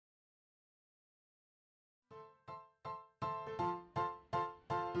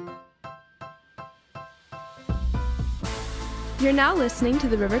You're now listening to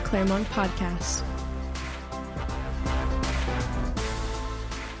the River Clermont podcast.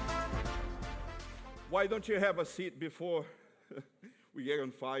 Why don't you have a seat before we get on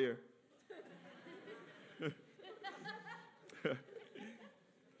fire?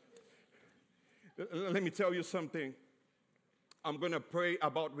 Let me tell you something. I'm going to pray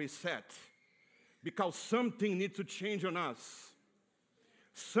about reset because something needs to change on us.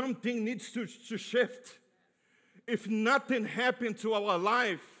 Something needs to shift. If nothing happened to our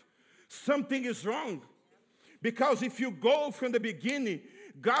life, something is wrong. Because if you go from the beginning,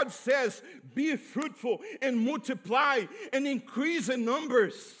 God says, be fruitful and multiply and increase in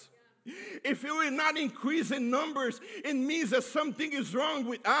numbers. If you will not increase in numbers, it means that something is wrong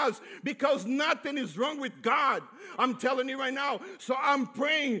with us because nothing is wrong with God. I'm telling you right now. So I'm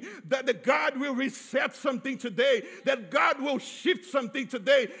praying that the God will reset something today, that God will shift something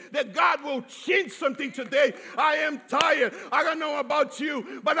today, that God will change something today. I am tired. I don't know about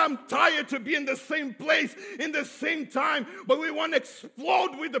you, but I'm tired to be in the same place, in the same time. But we want to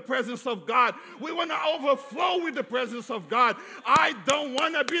explode with the presence of God. We want to overflow with the presence of God. I don't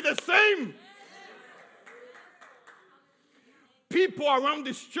want to be the same. People around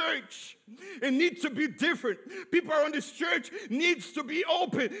this church, it needs to be different. People around this church needs to be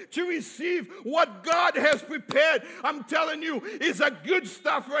open to receive what God has prepared. I'm telling you, it's a good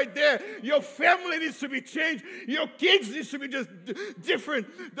stuff right there. Your family needs to be changed. Your kids needs to be just different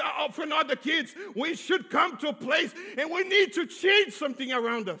from other kids. We should come to a place and we need to change something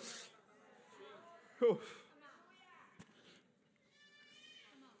around us.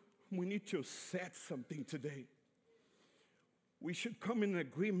 We need to set something today. We should come in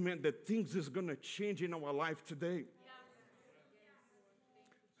agreement that things is going to change in our life today.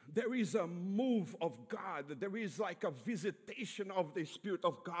 There is a move of God. There is like a visitation of the Spirit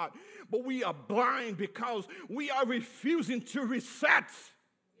of God. But we are blind because we are refusing to reset.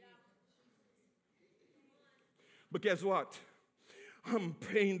 But guess what? I'm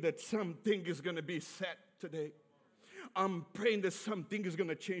praying that something is going to be set today. I'm praying that something is going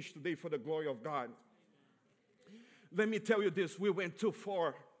to change today for the glory of God. Let me tell you this, we went too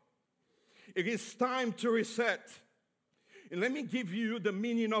far. It is time to reset. And let me give you the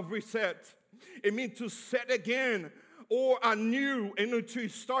meaning of reset. It means to set again or anew and to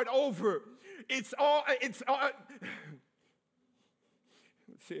start over. It's all.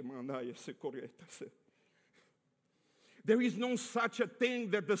 There is no such a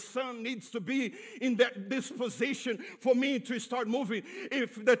thing that the son needs to be in that disposition for me to start moving.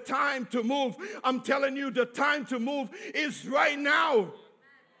 If the time to move, I'm telling you, the time to move is right now.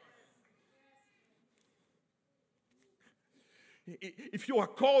 If you are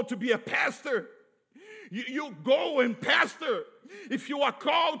called to be a pastor, you go and pastor. If you are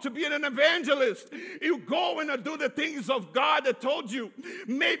called to be an evangelist, you go and do the things of God that told you.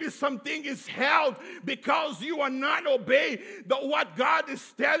 Maybe something is held because you are not obeying what God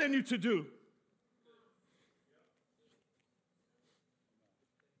is telling you to do.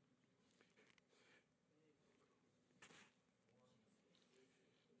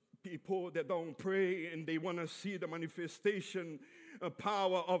 People that don't pray and they want to see the manifestation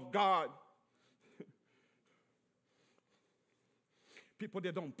power of God. People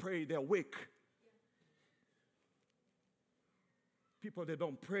that don't pray, they're weak. People that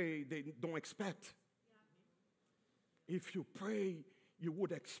don't pray, they don't expect. If you pray, you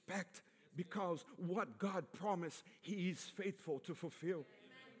would expect because what God promised, He is faithful to fulfill.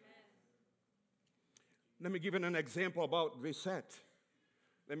 Let me give you an example about reset.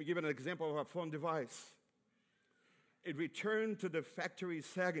 Let me give you an example of a phone device. It returned to the factory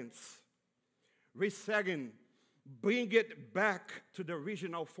seconds. Resetting. Bring it back to the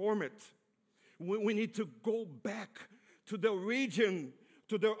original format. We need to go back to the region,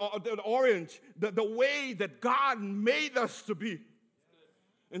 to the orange, the way that God made us to be.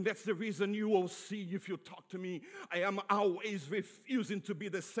 And that's the reason you will see if you talk to me. I am always refusing to be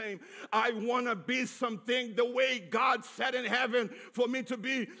the same. I want to be something the way God said in heaven for me to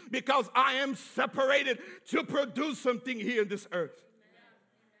be because I am separated to produce something here in this earth.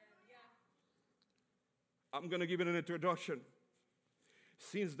 I'm going to give it an introduction.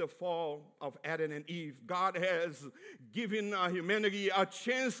 Since the fall of Adam and Eve, God has given humanity a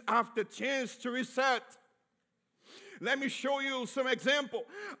chance after chance to reset. Let me show you some example.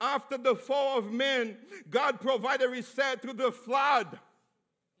 After the fall of man, God provided reset through the flood.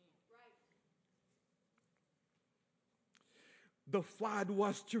 The flood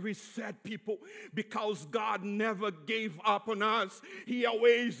was to reset people because God never gave up on us. He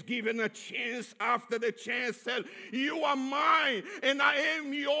always given a chance after the chance, said, you are mine and I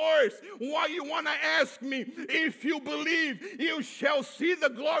am yours. Why you want to ask me? If you believe, you shall see the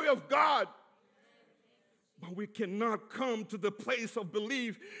glory of God. But we cannot come to the place of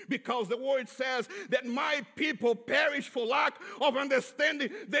belief because the word says that my people perish for lack of understanding.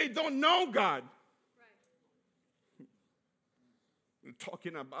 They don't know God.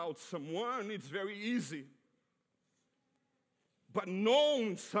 Talking about someone, it's very easy. But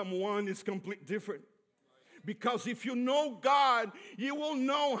knowing someone is completely different. Because if you know God, you will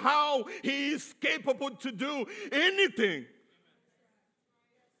know how He is capable to do anything.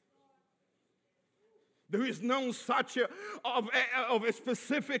 There is no such of a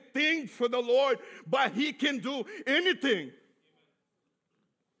specific thing for the Lord, but He can do anything.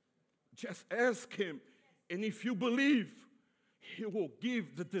 Just ask Him, and if you believe, He will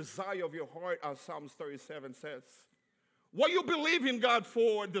give the desire of your heart, as Psalms 37 says. What you believe in God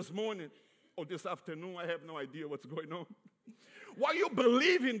for this morning or this afternoon, I have no idea what's going on. What you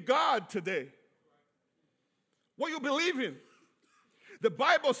believe in God today? What you believe in? The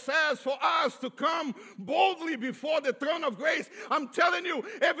Bible says for us to come boldly before the throne of grace. I'm telling you,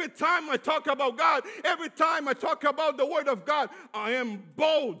 every time I talk about God, every time I talk about the Word of God, I am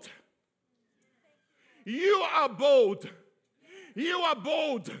bold. You are bold. You are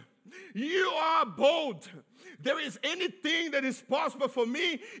bold. You are bold. There is anything that is possible for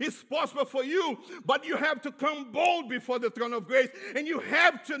me, is possible for you. But you have to come bold before the throne of grace. And you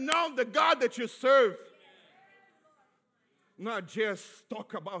have to know the God that you serve. Not just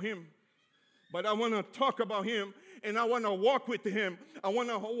talk about Him, but I want to talk about Him, and I want to walk with Him. I want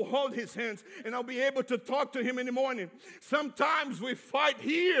to hold His hands, and I'll be able to talk to Him in the morning. Sometimes we fight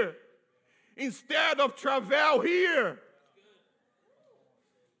here instead of travel here.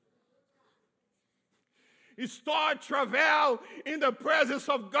 You start travel in the presence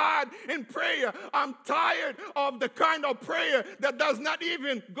of God in prayer. I'm tired of the kind of prayer that does not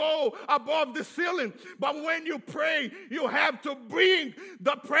even go above the ceiling. But when you pray, you have to bring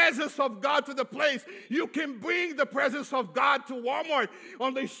the presence of God to the place. You can bring the presence of God to Walmart,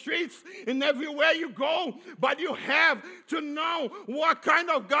 on the streets, and everywhere you go. But you have to know what kind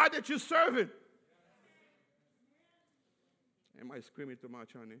of God that you're serving. Am I screaming too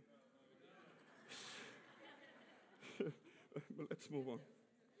much, honey? Let's move on.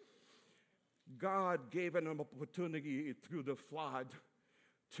 God gave an opportunity through the flood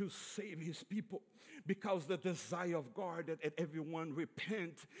to save His people, because the desire of God that everyone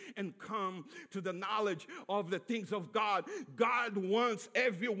repent and come to the knowledge of the things of God. God wants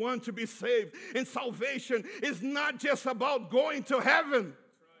everyone to be saved. And salvation is not just about going to heaven.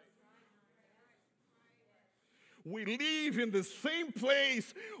 We live in the same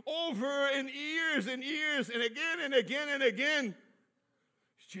place over and years and years and again and again and again.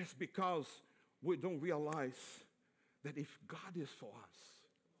 It's just because we don't realize that if God is for us,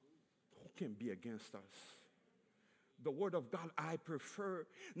 who can be against us? The Word of God, I prefer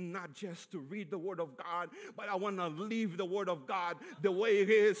not just to read the Word of God, but I want to live the Word of God the way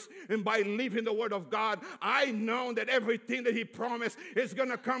it is. And by living the Word of God, I know that everything that He promised is going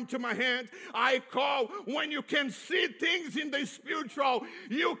to come to my hand. I call when you can see things in the spiritual,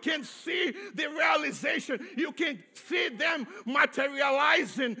 you can see the realization. You can see them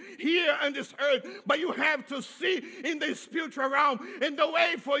materializing here on this earth, but you have to see in the spiritual realm. And the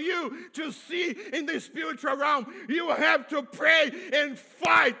way for you to see in the spiritual realm, you have to pray and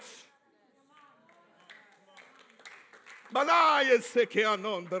fight.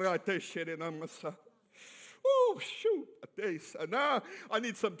 Oh, shoot. I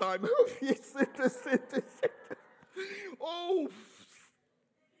need some time. Oh.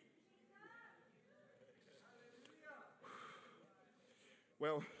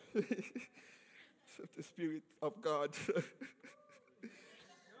 Well, the Spirit of God.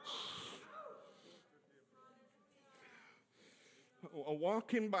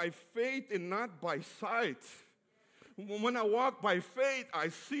 Walking by faith and not by sight. When I walk by faith, I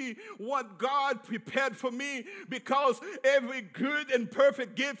see what God prepared for me, because every good and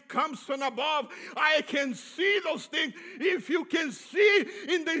perfect gift comes from above. I can see those things. If you can see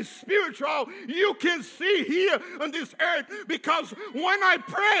in the spiritual, you can see here on this earth, because when I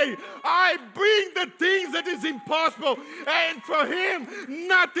pray, I bring the things that is impossible, and for Him,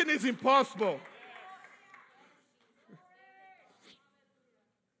 nothing is impossible.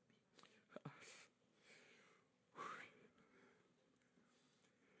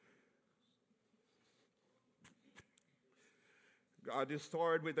 God is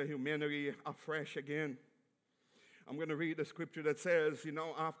started with the humanity afresh again. I'm going to read the scripture that says,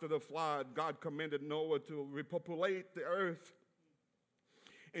 after the flood, God commanded Noah to repopulate the earth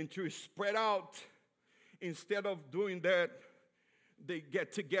and to spread out. Instead of doing that, they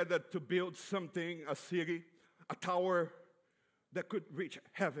get together to build something, a city, a tower that could reach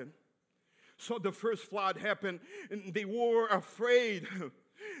heaven. So the first flood happened, and they were afraid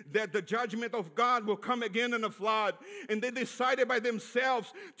that the judgment of God will come again in a flood. And they decided by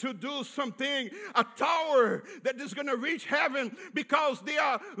themselves to do something, a tower that is going to reach heaven, because they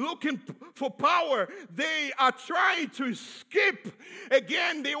are looking for power. They are trying to skip.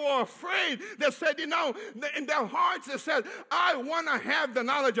 Again, they were afraid. They said, in their hearts, they said, I want to have the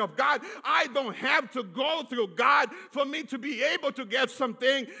knowledge of God. I don't have to go through God for me to be able to get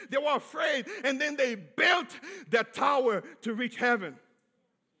something. They were afraid. And then they built that tower to reach heaven.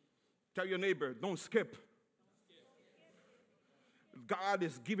 Tell your neighbor, don't skip. God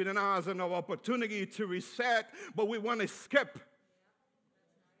is giving us an opportunity to reset, but we want to skip.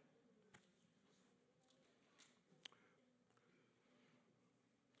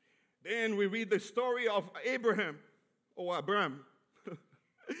 Then we read the story of Abraham.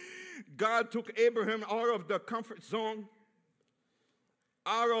 God took Abraham out of the comfort zone,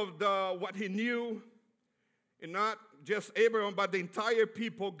 out of what he knew, and not just Abraham, but the entire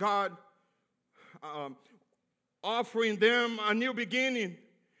people. God offering them a new beginning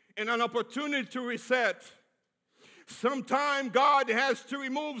and an opportunity to reset. Sometimes God has to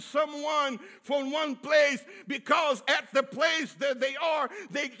remove someone from one place, because at the place that they are,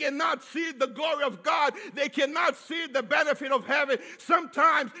 they cannot see the glory of God. They cannot see the benefit of heaven.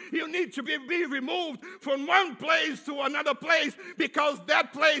 Sometimes you need to be removed from one place to another place, because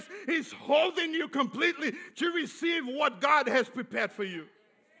that place is holding you completely to receive what God has prepared for you.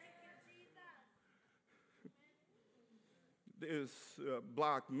 This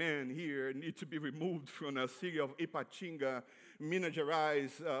black man here need to be removed from the city of Ipatinga, Minas Gerais,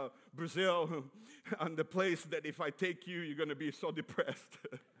 Brazil, and the place that if I take you, you're going to be so depressed.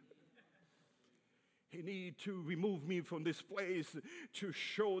 He need to remove me from this place to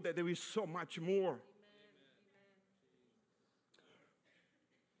show that there is so much more.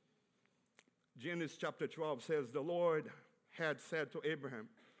 Genesis chapter 12 says, the Lord had said to Abraham,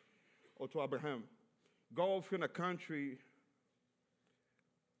 go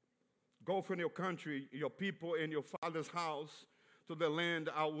from your country, your people, and your father's house to the land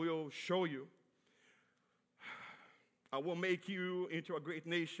I will show you. I will make you into a great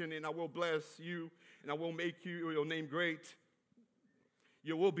nation, and I will bless you, and I will make your name great.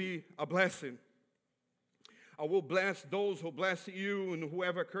 You will be a blessing. I will bless those who bless you, and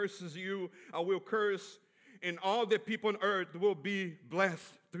whoever curses you, I will curse, and all the people on earth will be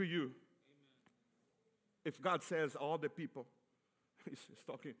blessed through you. Amen. If God says all the people,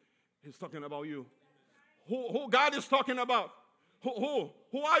 He's talking about you. Who God is talking about? Who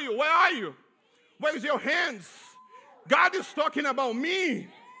are you? Where are you? Where's your hands? God is talking about me.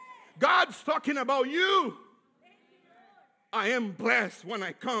 God's talking about you. I am blessed when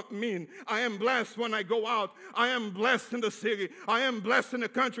I come in. I am blessed when I go out. I am blessed in the city. I am blessed in the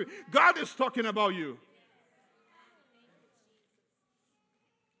country. God is talking about you.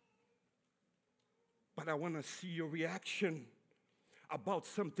 But I want to see your reaction about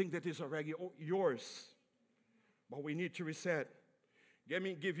something that is already yours. But we need to reset. Let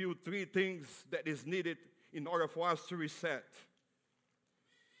me give you 3 things that is needed in order for us to reset.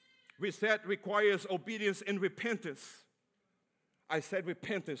 Reset requires obedience and repentance. I said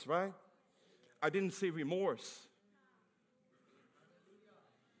repentance, right? I didn't say remorse.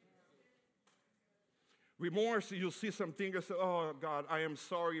 Remorse, you'll see something and say, oh God, I am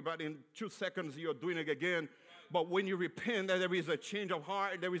sorry, but in 2 seconds you're doing it again. But when you repent, there is a change of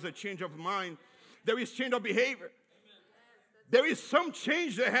heart, there is a change of mind, there is change of behavior. There is some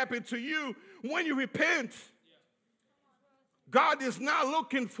change that happens to you when you repent. God is not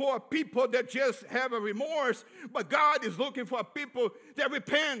looking for people that just have a remorse, but God is looking for people that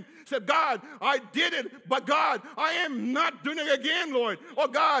repent. Say, God, I did it, but God, I am not doing it again, Lord. Oh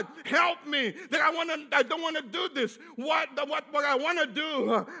God, help me. That I don't want to do this. What I want to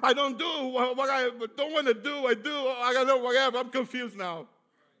do, I don't do. What I don't want to do, I do. I don't know, whatever. I'm confused now.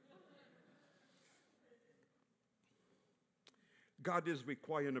 God is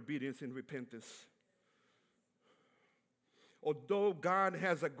requiring obedience and repentance. Although God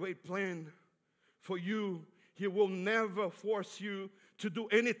has a great plan for you, He will never force you to do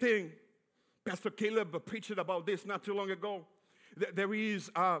anything. Pastor Caleb preached about this not too long ago.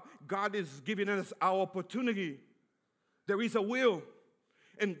 God is giving us our opportunity. There is a will,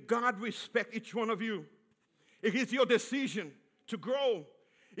 and God respects each one of you. It is your decision to grow.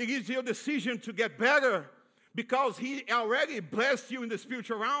 It is your decision to get better. because he already blessed you in the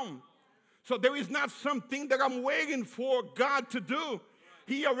spiritual realm. So there is not something that I'm waiting for God to do.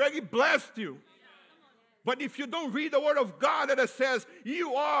 He already blessed you. But if you don't read the word of God that says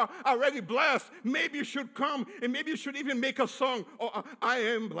you are already blessed, maybe you should come and maybe you should even make a song. Oh, I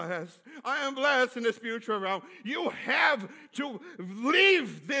am blessed. I am blessed in the spiritual realm. You have to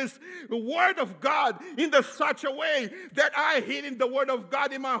live this word of God in such a way that I hid in the word of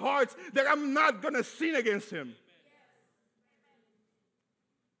God in my heart that I'm not going to sin against him.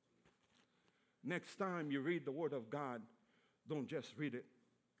 Next time you read the word of God, don't just read it,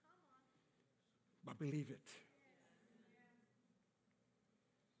 but believe it.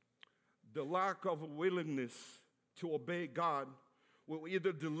 The lack of willingness to obey God will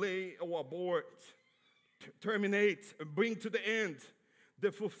either delay or abort, terminate, and bring to the end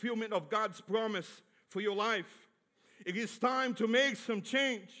the fulfillment of God's promise for your life. It is time to make some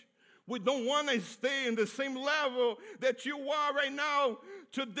change. We don't want to stay in the same level that you are right now.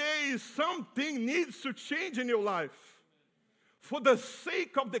 Today, something needs to change in your life. For the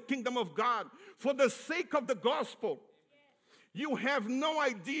sake of the kingdom of God, for the sake of the gospel. You have no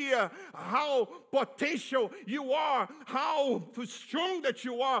idea how potential you are, how strong that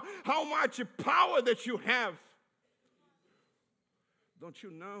you are, how much power that you have. Don't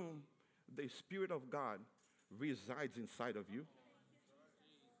you know the Spirit of God resides inside of you?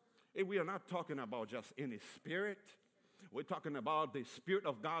 And we are not talking about just any spirit. We're talking about the Spirit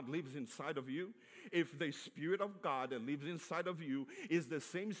of God lives inside of you. If the Spirit of God that lives inside of you is the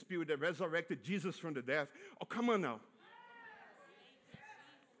same Spirit that resurrected Jesus from the death, oh, come on now.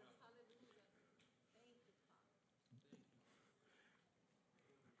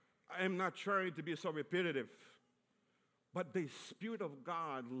 I am not trying to be so repetitive, but the Spirit of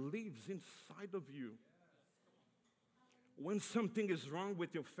God lives inside of you. When something is wrong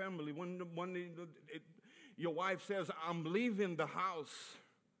with your family, when your wife says, I'm leaving the house,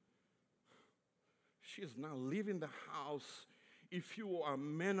 she's not leaving the house. If you are a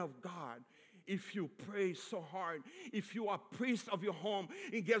man of God, if you pray so hard, if you are a priest of your home,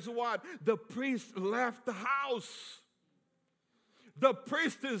 and guess what? The priest left the house. The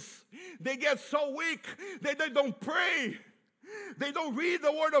priestess, they get so weak that they don't pray. They don't read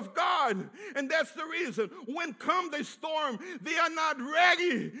the word of God. And that's the reason. When come the storm, they are not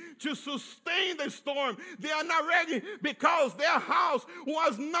ready to sustain the storm. They are not ready because their house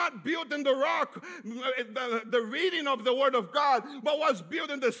was not built in the rock, the reading of the word of God, but was built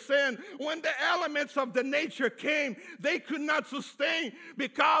in the sand. When the elements of the nature came, they could not sustain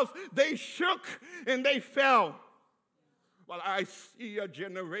because they shook and they fell. Well, I see a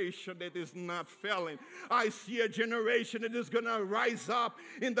generation that is not failing. I see a generation that is going to rise up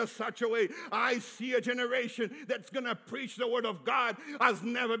in such a way. I see a generation that's going to preach the word of God as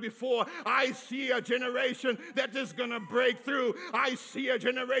never before. I see a generation that is going to break through. I see a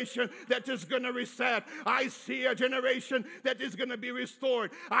generation that is going to reset. I see a generation that is going to be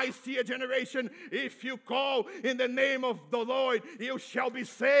restored. I see a generation, if you call in the name of the Lord, you shall be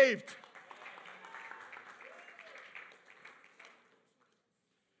saved.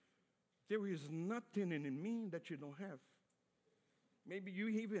 There is nothing in me that you don't have. Maybe you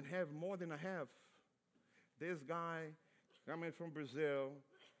even have more than I have. This guy coming from Brazil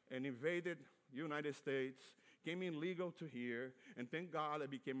and invaded United States, came in legal to here, and thank God I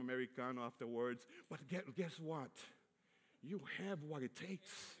became Americano afterwards. But guess what? You have what it takes.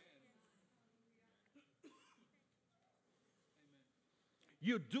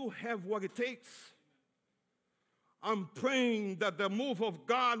 You do have what it takes. I'm praying that the move of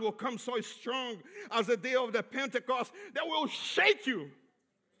God will come so strong as the day of the Pentecost that will shake you.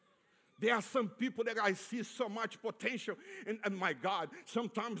 There are some people that I see so much potential. And my God,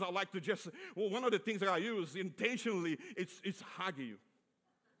 sometimes I like to just, one of the things that I use intentionally, it's hug you.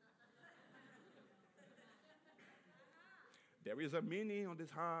 There is a meaning on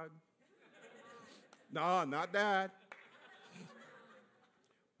this hug. No, not that.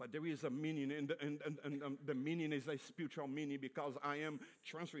 But there is a meaning, and the meaning is a spiritual meaning because I am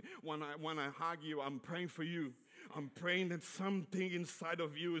transferring. When I hug you, I'm praying for you. I'm praying that something inside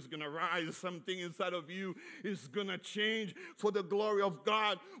of you is going to rise. Something inside of you is going to change for the glory of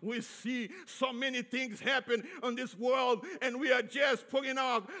God. We see so many things happen in this world, and we are just putting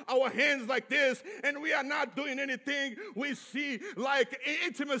our hands like this, and we are not doing anything. We see like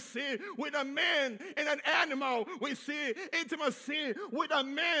intimacy with a man and an animal. We see intimacy with a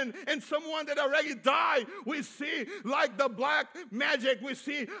man and someone that already died. We see like the black magic. We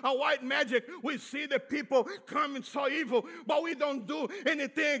see a white magic. We see the people coming so evil, but we don't do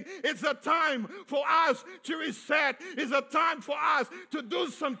anything. It's a time for us to reset. It's a time for us to do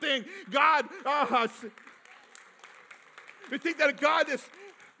something. God, You think that God is...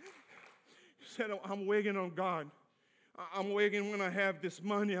 You said, I'm waiting on God. I'm waiting when I have this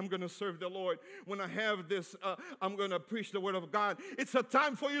money, I'm going to serve the Lord. When I have this, I'm going to preach the word of God. It's a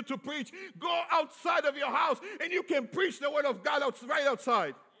time for you to preach. Go outside of your house and you can preach the word of God right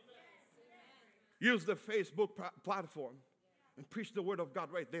outside. Use the Facebook platform and preach the word of God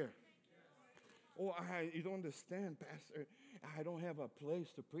right there. Oh, you don't understand, Pastor. I don't have a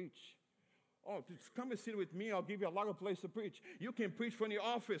place to preach. Oh, just come and sit with me. I'll give you a lot of place to preach. You can preach from your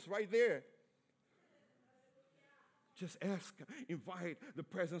office right there. Just ask, invite the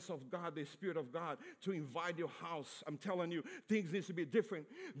presence of God, the Spirit of God to invite your house. I'm telling you, things need to be different.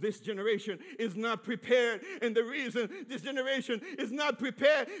 This generation is not prepared. And the reason this generation is not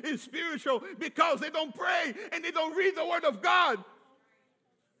prepared is spiritual because they don't pray and they don't read the Word of God.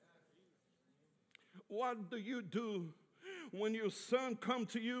 What do you do when your son come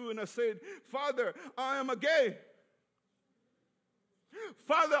to you and I said, Father, I am a gay.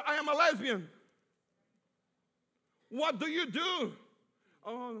 Father, I am a lesbian. What do you do?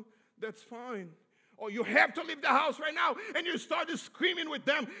 Oh, that's fine. Oh, you have to leave the house right now. And you started screaming with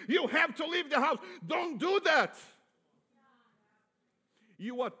them. You have to leave the house. Don't do that.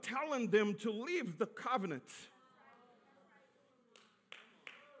 You are telling them to leave the covenant.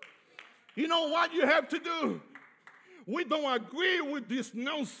 You know what you have to do? We don't agree with this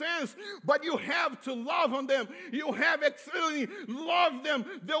nonsense, but you have to love on them. You have actually love them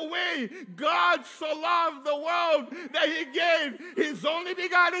the way God so loved the world that He gave His only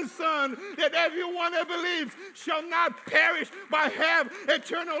begotten Son, that everyone that believes shall not perish but have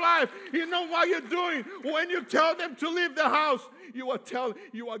eternal life. You know what you're doing when you tell them to leave the house? You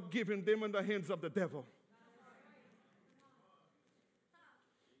are giving them in the hands of the devil.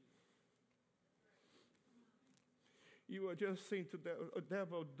 You are just saying to the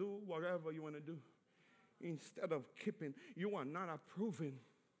devil, do whatever you want to do. Instead of keeping, you are not approving.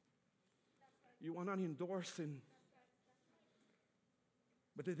 You are not endorsing.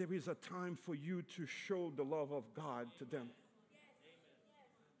 But there is a time for you to show the love of God to them.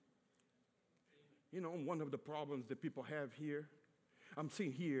 You know, one of the problems that people have here, I'm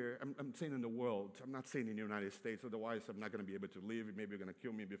saying here, I'm saying in the world. I'm not saying in the United States, otherwise I'm not going to be able to live. Maybe you're going to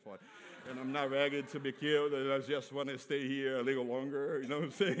kill me before. And I'm not ready to be killed. I just want to stay here a little longer. You know what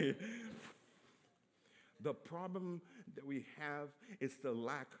I'm saying? The problem that we have is the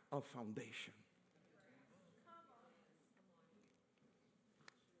lack of foundation.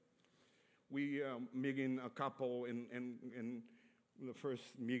 We meeting a couple in the first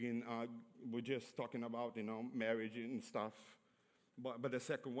meeting, we're just talking about, marriage and stuff. But the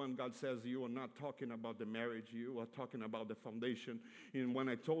second one, God says, you are not talking about the marriage. You are talking about the foundation. And when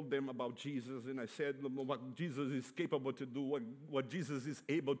I told them about Jesus, and I said what Jesus is capable to do, what Jesus is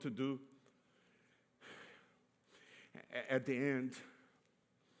able to do, at the end,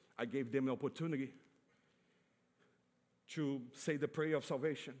 I gave them the opportunity to say the prayer of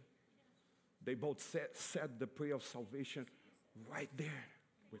salvation. They both said the prayer of salvation right there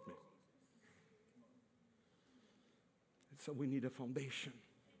with me. So we need a foundation,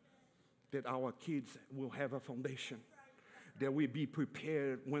 that our kids will have a foundation, that we be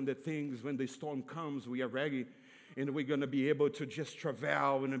prepared when the storm comes, we are ready, and we're going to be able to just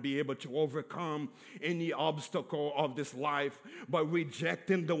travel and be able to overcome any obstacle of this life. But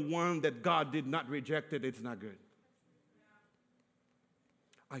rejecting the one that God did not reject, it's not good.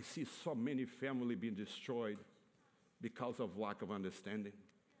 I see so many families being destroyed because of lack of understanding.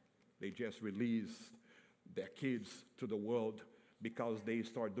 They just release their kids to the world because they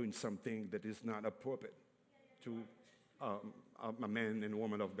start doing something that is not appropriate to a man and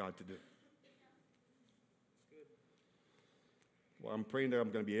woman of God to do. Well, I'm praying that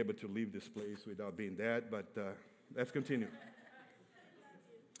I'm going to be able to leave this place without being dead, but let's continue.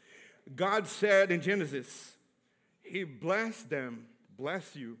 God said in Genesis, He blessed them,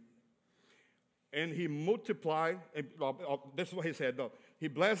 bless you, and He multiplied. This is what He said, though. He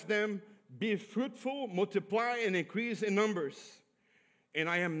blessed them, be fruitful, multiply, and increase in numbers. And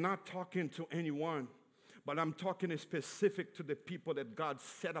I am not talking to anyone, but I'm talking specific to the people that God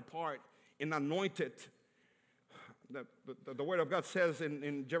set apart and anointed. The Word of God says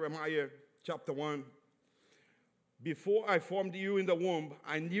in Jeremiah chapter 1, before I formed you in the womb,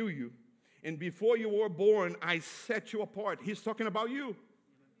 I knew you. And before you were born, I set you apart. He's talking about you.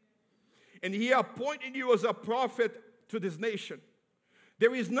 And He appointed you as a prophet to this nation.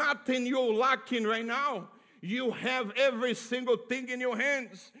 There is nothing you're lacking right now. You have every single thing in your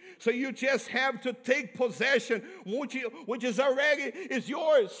hands. So you just have to take possession, which is already is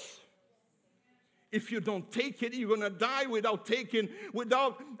yours. If you don't take it, you're going to die without taking,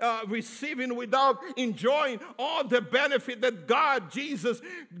 without receiving, without enjoying all the benefit that God, Jesus,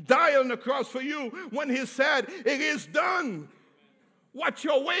 died on the cross for you when he said, it is done. What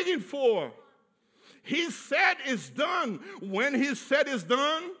you're waiting for. He said it's done. When he said it's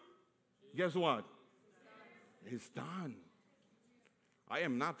done, guess what? It's done. I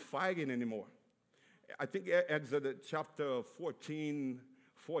am not fighting anymore. I think Exodus chapter 14,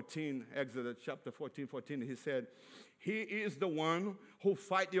 Exodus chapter 14, he said, he is the one who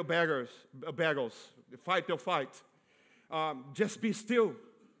fight your battles, fight your fight. Just be still.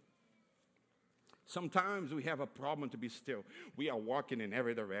 Sometimes we have a problem to be still. We are walking in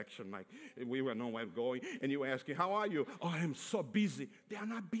every direction, like we don't know where we're going, and you ask, how are you? Oh, I'm so busy. They are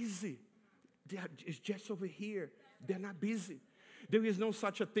not busy. It's just over here. They're not busy. There is no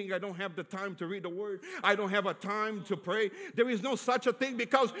such a thing. I don't have the time to read the word. I don't have a time to pray. There is no such a thing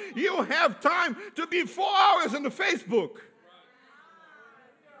because you have time to be 4 hours on the Facebook.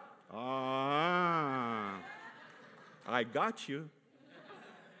 I got you.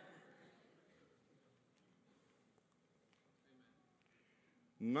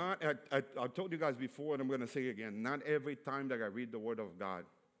 I told you guys before, and I'm going to say it again, not every time that I read the Word of God,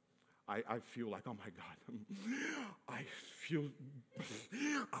 I feel like, oh my God, I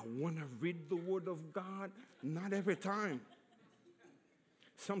want to read the Word of God. Not every time.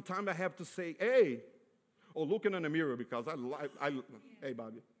 Sometimes I have to say, hey, or looking in the mirror because hey,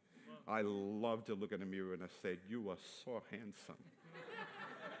 Bobby, I love to look in the mirror and I say, you are so handsome.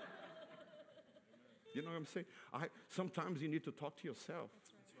 You know what I'm saying? Sometimes you need to talk to yourself.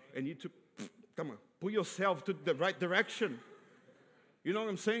 And you need to, come on, put yourself to the right direction. You know what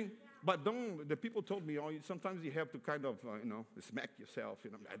I'm saying? But the people told me, sometimes you have to kind of, smack yourself.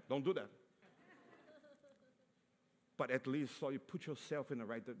 Don't do that. But at least so you put yourself in the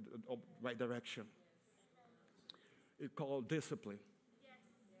right direction. It's called discipline.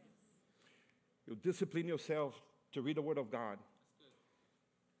 You discipline yourself to read the Word of God.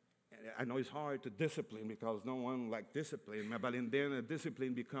 I know it's hard to discipline because no one like discipline, but then a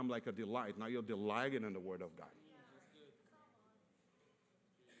discipline become like a delight. Now you're delighting in the Word of God.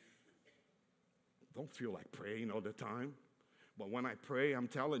 Don't feel like praying all the time. But when I pray, I'm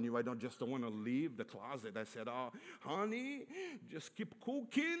telling you, I don't want to leave the closet. I said, oh, honey, just keep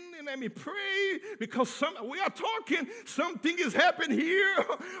cooking and let me pray because we are talking. Something is happening here.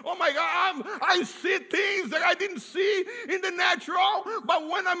 Oh, my God, I see things that I didn't see in the natural. But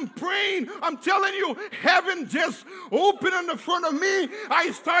when I'm praying, I'm telling you, heaven just opened in the front of me. I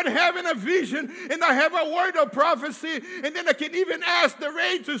start having a vision and I have a word of prophecy. And then I can even ask the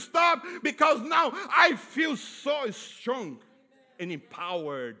rain to stop because now I feel so strong and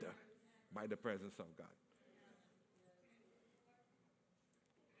empowered by the presence of God.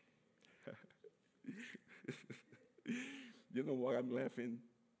 You know why I'm laughing?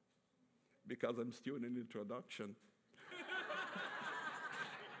 Because I'm still in the introduction.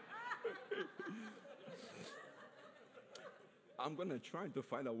 I'm going to try to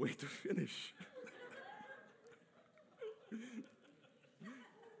find a way to finish.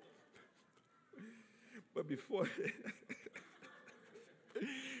 But before...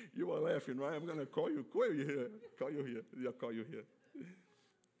 You are laughing, right? I'm going to call you here. I'll call you here.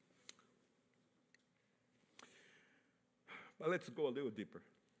 But let's go a little deeper.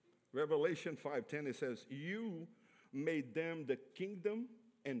 Revelation 5:10, it says, you made them the kingdom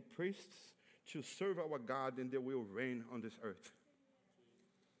and priests to serve our God, and they will reign on this earth.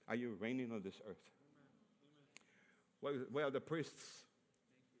 Are you reigning on this earth? Where are the priests?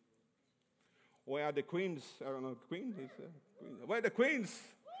 Where are the queens? I don't know, queen? Where are the queens?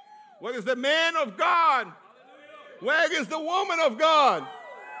 Where is the man of God? Where is the woman of God?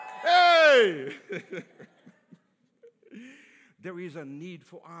 Hey! There is a need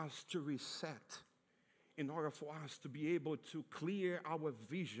for us to reset in order for us to be able to clear our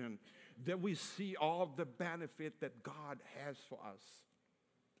vision, that we see all the benefit that God has for us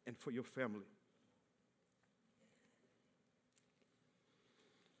and for your family.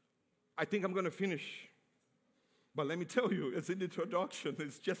 I think I'm going to finish. But let me tell you, it's an introduction.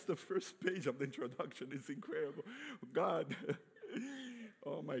 It's just the first page of the introduction. It's incredible. God.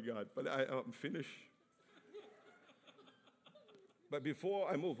 Oh, my God. But I'm finished. But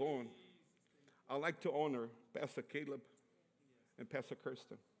before I move on, I'd like to honor Pastor Caleb and Pastor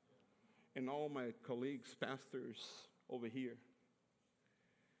Kirsten and all my colleagues, pastors over here.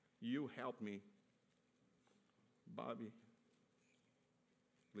 You helped me, Bobby,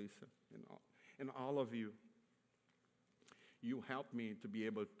 Lisa, and all of you. You helped me to be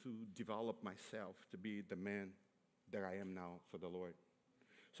able to develop myself to be the man that I am now for the Lord.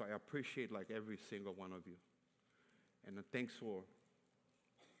 So I appreciate like every single one of you. And thanks for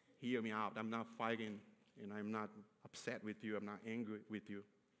hearing me out. I'm not fighting, and I'm not upset with you. I'm not angry with you.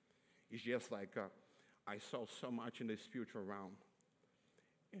 It's just like I saw so much in the spiritual realm.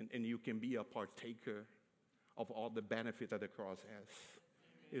 And you can be a partaker of all the benefit that the cross has.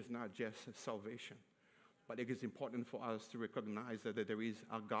 It's not just salvation. But it is important for us to recognize that there is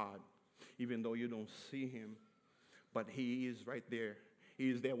a God, even though you don't see him. But he is right there. He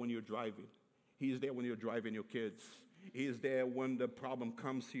is there when you're driving. He is there when you're driving your kids. He is there when the problem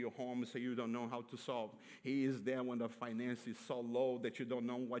comes to your home so you don't know how to solve. He is there when the finance is so low that you don't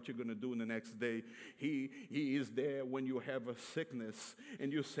know what you're going to do in the next day. He is there when you have a sickness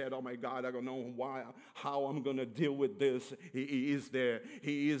and you said, oh my God, I don't know how I'm going to deal with this. He is there.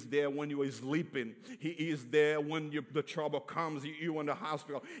 He is there when you are sleeping. He is there when the trouble comes, you're in the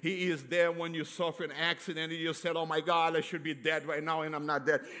hospital. He is there when you suffer an accident and you said, oh my God, I should be dead right now and I'm not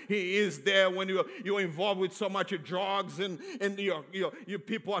dead. He is there when you're involved with so much drugs and your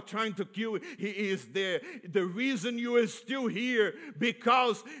people are trying to kill you. He is there. The reason you are still here,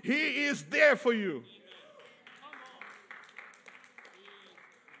 because he is there for you.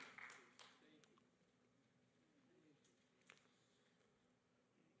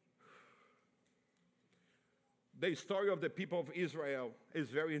 The story of the people of Israel is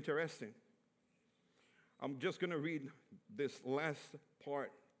very interesting. I'm just going to read this last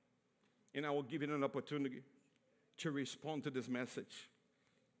part, and I will give you an opportunity to respond to this message.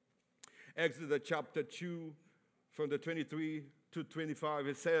 Exodus chapter 2, from the 23 to 25,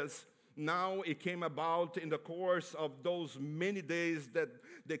 it says, now it came about in the course of those many days that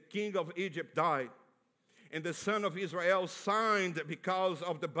the king of Egypt died, and the son of Israel signed because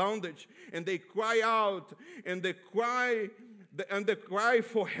of the bondage, and they cry out, and the cry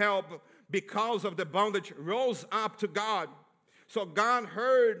for help because of the bondage rose up to God. So God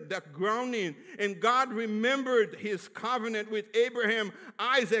heard that groaning, and God remembered his covenant with Abraham,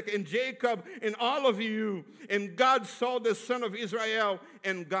 Isaac, and Jacob, and all of you. And God saw the son of Israel,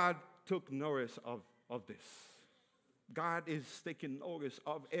 and God took notice of this. God is taking notice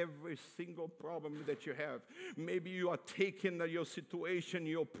of every single problem that you have. Maybe you are taking your situation,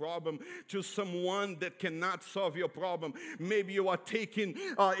 your problem, to someone that cannot solve your problem. Maybe you are taking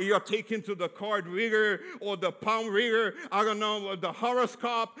to the card reader or the palm reader, I don't know, or the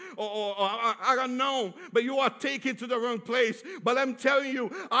horoscope, or I don't know. But you are taken to the wrong place. But I'm telling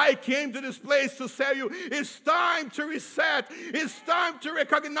you, I came to this place to tell you, it's time to reset. It's time to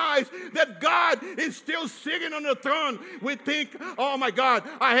recognize that God is still sitting on the throne. We think, oh my God,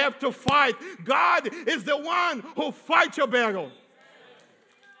 I have to fight. God is the one who fights your battle.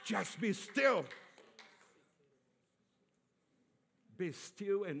 Just be still. Be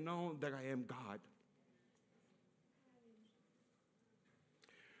still and know that I am God.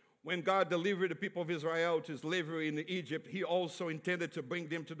 When God delivered the people of Israel to slavery in Egypt, he also intended to bring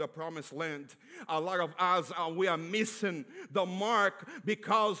them to the promised land. A lot of us, we are missing the mark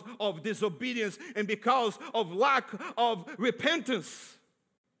because of disobedience and because of lack of repentance.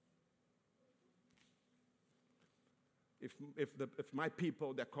 If my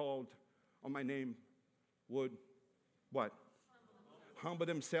people that called on my name would, what? Humble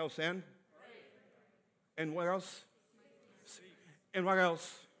themselves and what else? And what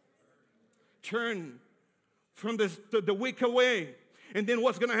else? Turn from the wicked way. And then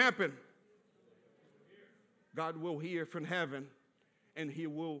what's going to happen? God will hear from heaven, and he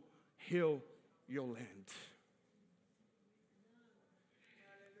will heal your land.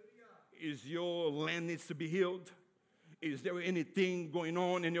 Is your land needs to be healed? Is there anything going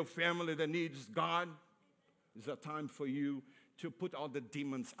on in your family that needs God? It's a time for you to put all the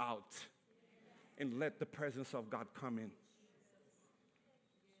demons out and let the presence of God come in.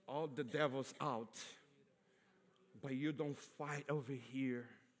 All the devils out, but you don't fight over here.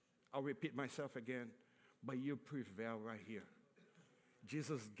 I'll repeat myself again, but you prevail right here.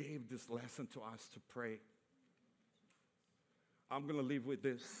 Jesus gave this lesson to us to pray. I'm going to leave with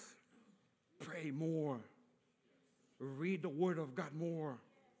this. Pray more. Read the word of God more,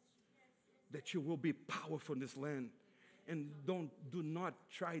 that you will be powerful in this land. And do not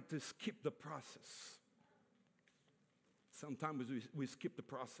try to skip the process. Sometimes we skip the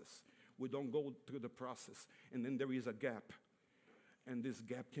process. We don't go through the process. And then there is a gap. And this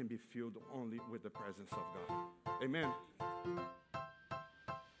gap can be filled only with the presence of God. Amen.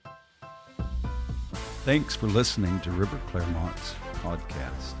 Thanks for listening to River Clermont's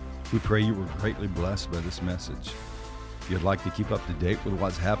podcast. We pray you were greatly blessed by this message. If you'd like to keep up to date with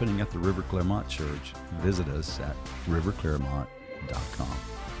what's happening at the River Clermont Church, visit us at riverclermont.com.